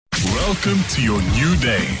Welcome to your new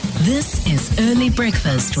day. This is Early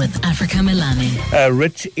Breakfast with Africa Milani.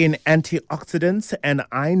 Rich in antioxidants, and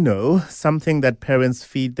I know something that parents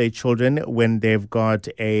feed their children when they've got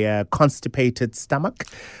a constipated stomach.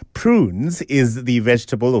 Prunes is the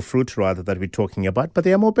vegetable or fruit rather that we're talking about, but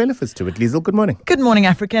there are more benefits to it. Liesl, good morning. Good morning,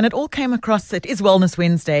 Africa. And it all came across, it is Wellness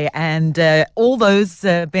Wednesday, and all those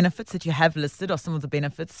benefits that you have listed are some of the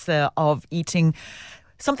benefits of eating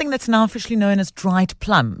something that's now officially known as dried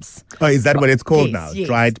plums. Oh, is that what it's called now? Yes,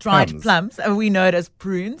 dried plums. We know it as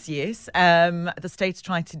prunes, yes. The states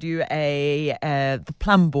tried to do the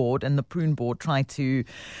plum board and the prune board tried to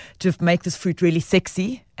make this fruit really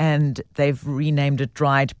sexy, and they've renamed it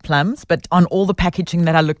dried plums. But on all the packaging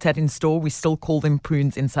that I looked at in store, we still call them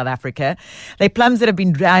prunes in South Africa. They're plums that have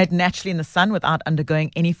been dried naturally in the sun without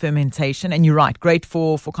undergoing any fermentation. And you're right, great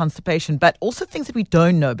for constipation, but also things that we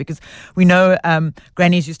don't know, because we know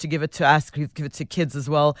grannies used to give it to us, give it to kids as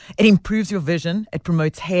well. It improves your vision, it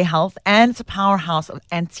promotes hair health, and it's a powerhouse of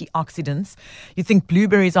antioxidants. You think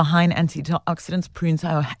blueberries are high in antioxidants, prunes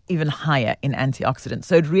are even higher in antioxidants.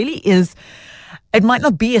 So it really is. It might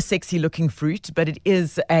not be a sexy looking fruit, but it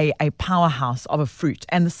is a powerhouse of a fruit.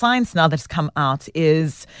 And the science now that's come out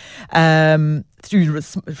is through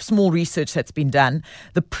small research that's been done,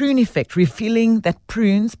 the prune effect, revealing that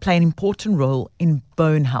prunes play an important role in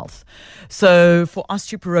bone health. So for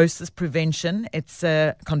osteoporosis prevention, it's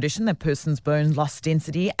a condition that person's bones lost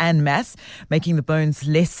density and mass, making the bones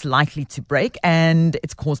less likely to break. And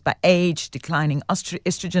it's caused by age, declining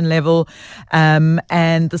estrogen level.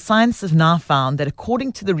 And the science has now found that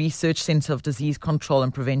according to the Research Centre of Disease Control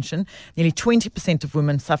and Prevention, nearly 20% of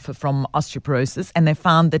women suffer from osteoporosis, and they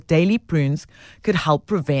found that daily prunes could help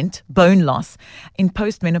prevent bone loss in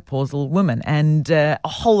postmenopausal women. And a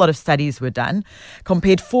whole lot of studies were done,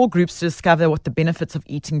 compared 4 groups to discover what the benefits of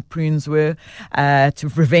eating prunes were to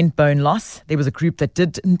prevent bone loss. There was a group that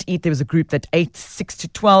didn't eat. There was a group that ate 6 to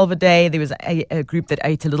 12 a day. There was a group that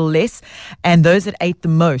ate a little less. And those that ate the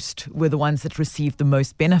most were the ones that received the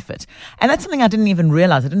most benefit. And that's something I didn't even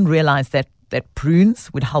realize. I didn't realize that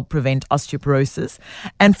prunes would help prevent osteoporosis.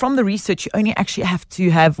 And from the research, you only actually have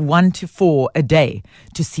to have 1 to 4 a day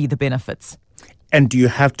to see the benefits. And do you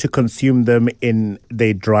have to consume them in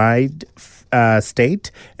the dried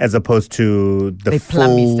state as opposed to the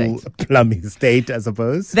full plummy state, I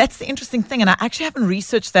suppose? That's the interesting thing. And I actually haven't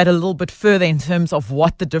researched that a little bit further in terms of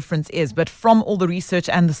what the difference is. But from all the research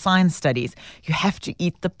and the science studies, you have to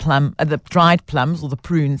eat the dried plums or the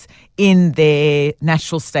prunes in their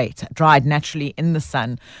natural state, dried naturally in the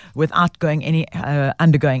sun without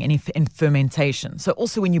undergoing any fermentation. So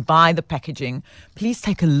also when you buy the packaging, please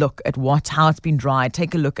take a look at how it's been dried.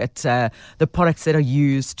 Take a look at the products that are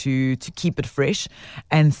used to keep it fresh,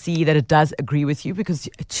 and see that it does agree with you, because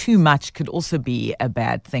too much could also be a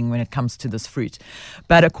bad thing when it comes to this fruit.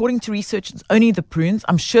 But according to research, it's only the prunes.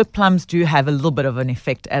 I'm sure plums do have a little bit of an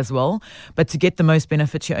effect as well, but to get the most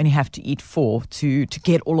benefit, you only have to eat 4 to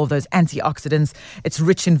get all of those antioxidants. It's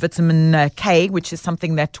rich in vitamin K, which is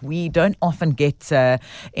something that we don't often get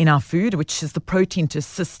in our food, which is the protein to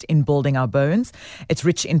assist in building our bones. It's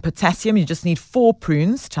rich in potassium. You just need 4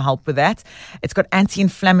 prunes to help with that. It's got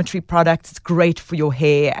anti-inflammatory products. It's great for your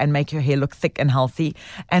hair and make your hair look thick and healthy,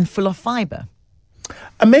 and full of fiber.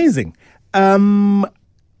 Amazing.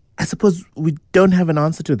 I suppose we don't have an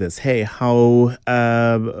answer to this. Hey, how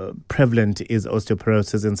prevalent is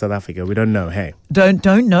osteoporosis in South Africa? We don't know. Hey, don't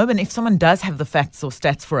know. And if someone does have the facts or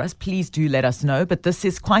stats for us, please do let us know. But this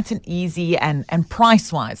is quite an easy and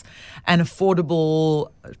price-wise an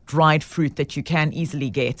affordable dried fruit that you can easily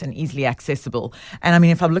get and easily accessible. And I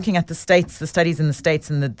mean, if I'm looking at the studies in the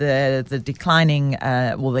States, and the declining,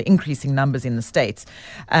 the increasing numbers in the States,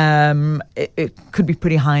 it could be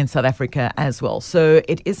pretty high in South Africa as well. So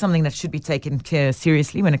it is something that should be taken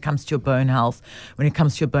seriously when it comes to your bone health, when it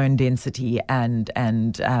comes to your bone density, and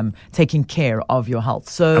taking care of your health.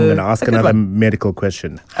 So I'm going to ask another medical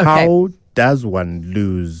question. Okay. How does one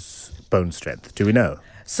lose bone strength? Do we know?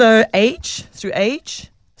 So through age,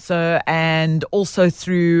 and also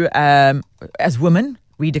through, as women,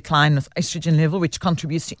 we decline estrogen level, which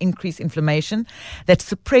contributes to increased inflammation that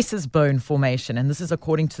suppresses bone formation. And this is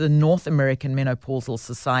according to the North American Menopausal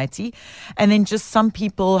Society. And then just some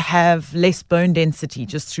people have less bone density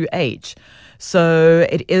just through age. So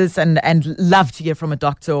it is, and love to hear from a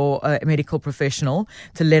doctor or a medical professional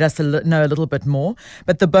to let us know a little bit more.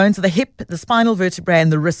 But the bones of the hip, the spinal vertebrae,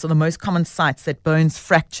 and the wrist are the most common sites that bones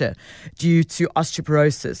fracture due to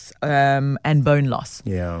osteoporosis and bone loss.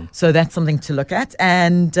 Yeah. So that's something to look at.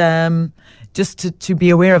 And just to be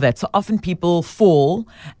aware of that. So often people fall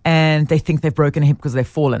and they think they've broken a hip because they've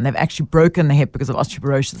fallen. They've actually broken the hip because of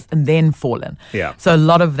osteoporosis and then fallen. Yeah. So a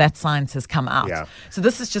lot of that science has come out. Yeah. So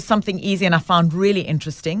this is just something easy and I found really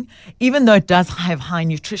interesting. Even though it does have high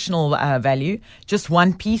nutritional value, just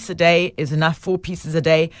 1 piece a day is enough, 4 pieces a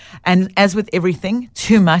day. And as with everything,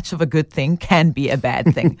 too much of a good thing can be a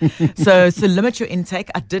bad thing. So limit your intake.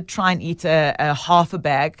 I did try and eat a half a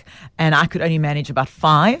bag and I could only manage about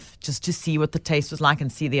 5 just to see what the taste was like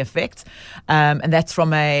and see the effect. And that's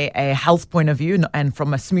from a health point of view and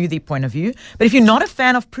from a smoothie point of view. But if you're not a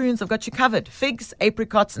fan of prunes, I've got you covered. Figs,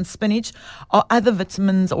 apricots and spinach are other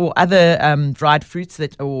vitamins or other dried fruits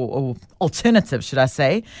or alternatives, should I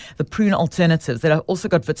say, the prune alternatives that have also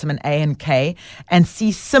got vitamin A and K and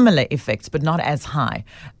see similar effects, but not as high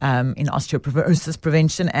in osteoporosis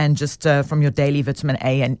prevention and just from your daily vitamin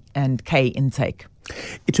A and K intake.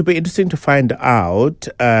 It would be interesting to find out,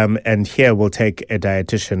 and here we'll take a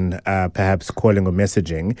dietitian perhaps calling or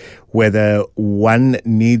messaging, whether one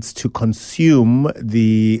needs to consume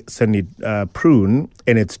the certainly prune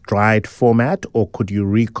in its dried format, or could you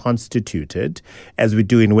reconstitute it as we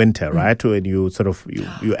do in winter, right? When you sort of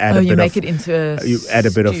you add a bit make of it into you add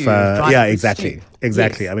a bit of stew.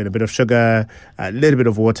 Exactly. Yes. I mean, a bit of sugar, a little bit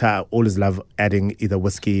of water. I always love adding either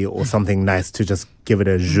whiskey or something nice to just give it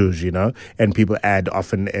a zhuzh, you know. And people add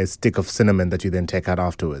often a stick of cinnamon that you then take out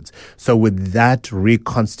afterwards. So would that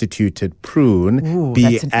reconstituted prune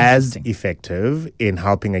be as effective in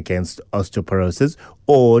helping against osteoporosis?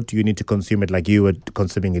 Or do you need to consume it like you were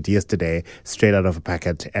consuming it yesterday, straight out of a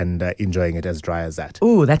packet and enjoying it as dry as that?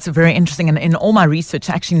 Oh, that's a very interesting. And in all my research,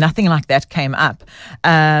 actually nothing like that came up.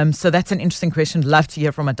 So that's an interesting question. Love to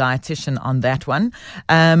hear from a dietitian on that one.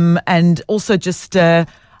 And also just an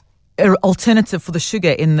alternative for the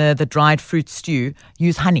sugar in the dried fruit stew,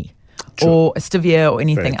 use honey. True. Or stevia or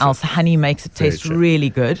anything else. Honey makes it taste really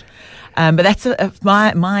good. But that's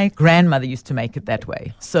my grandmother used to make it that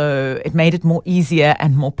way. So it made it more easier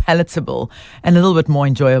and more palatable and a little bit more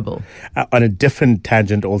enjoyable. On a different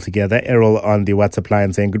tangent altogether, Errol on the WhatsApp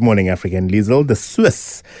line saying, "Good morning, African Liesel. The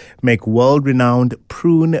Swiss make world-renowned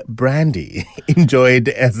prune brandy, enjoyed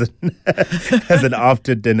as an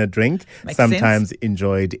after-dinner drink, sometimes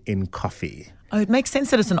enjoyed in coffee." Oh, it makes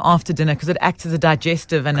sense that it's an after dinner because it acts as a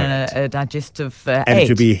digestive and a digestive aid. And it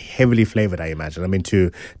should be heavily flavored, I imagine. I mean, to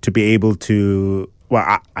be able to...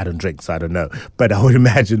 Well, I don't drink, so I don't know. But I would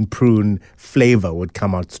imagine prune flavor would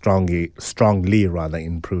come out strongly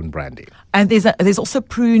in prune brandy. And there's also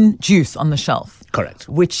prune juice on the shelf. Correct.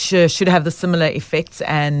 Which should have the similar effects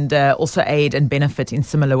and also aid and benefit in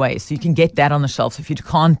similar ways. So you can get that on the shelf. So if you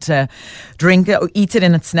can't drink it or eat it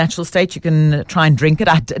in its natural state, you can try and drink it.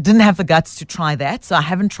 I didn't have the guts to try that, so I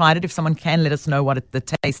haven't tried it. If someone can, let us know what the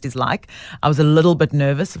taste is like. I was a little bit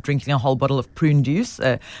nervous of drinking a whole bottle of prune juice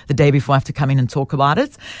the day before I have to come in and talk about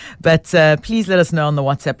it. But please let us know on the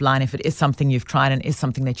WhatsApp line if it is something you've tried and is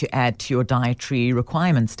something that you add to your dietary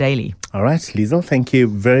requirements daily. All right, Liesel, thank you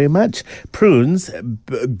very much. Prunes,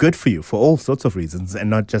 good for you for all sorts of reasons and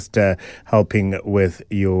not just helping with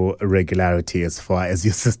your regularity as far as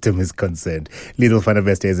your system is concerned. Liesel van der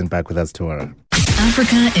Westhuizen isn't back with us tomorrow.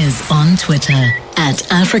 Africa is on Twitter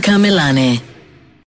 @AfricaMilani.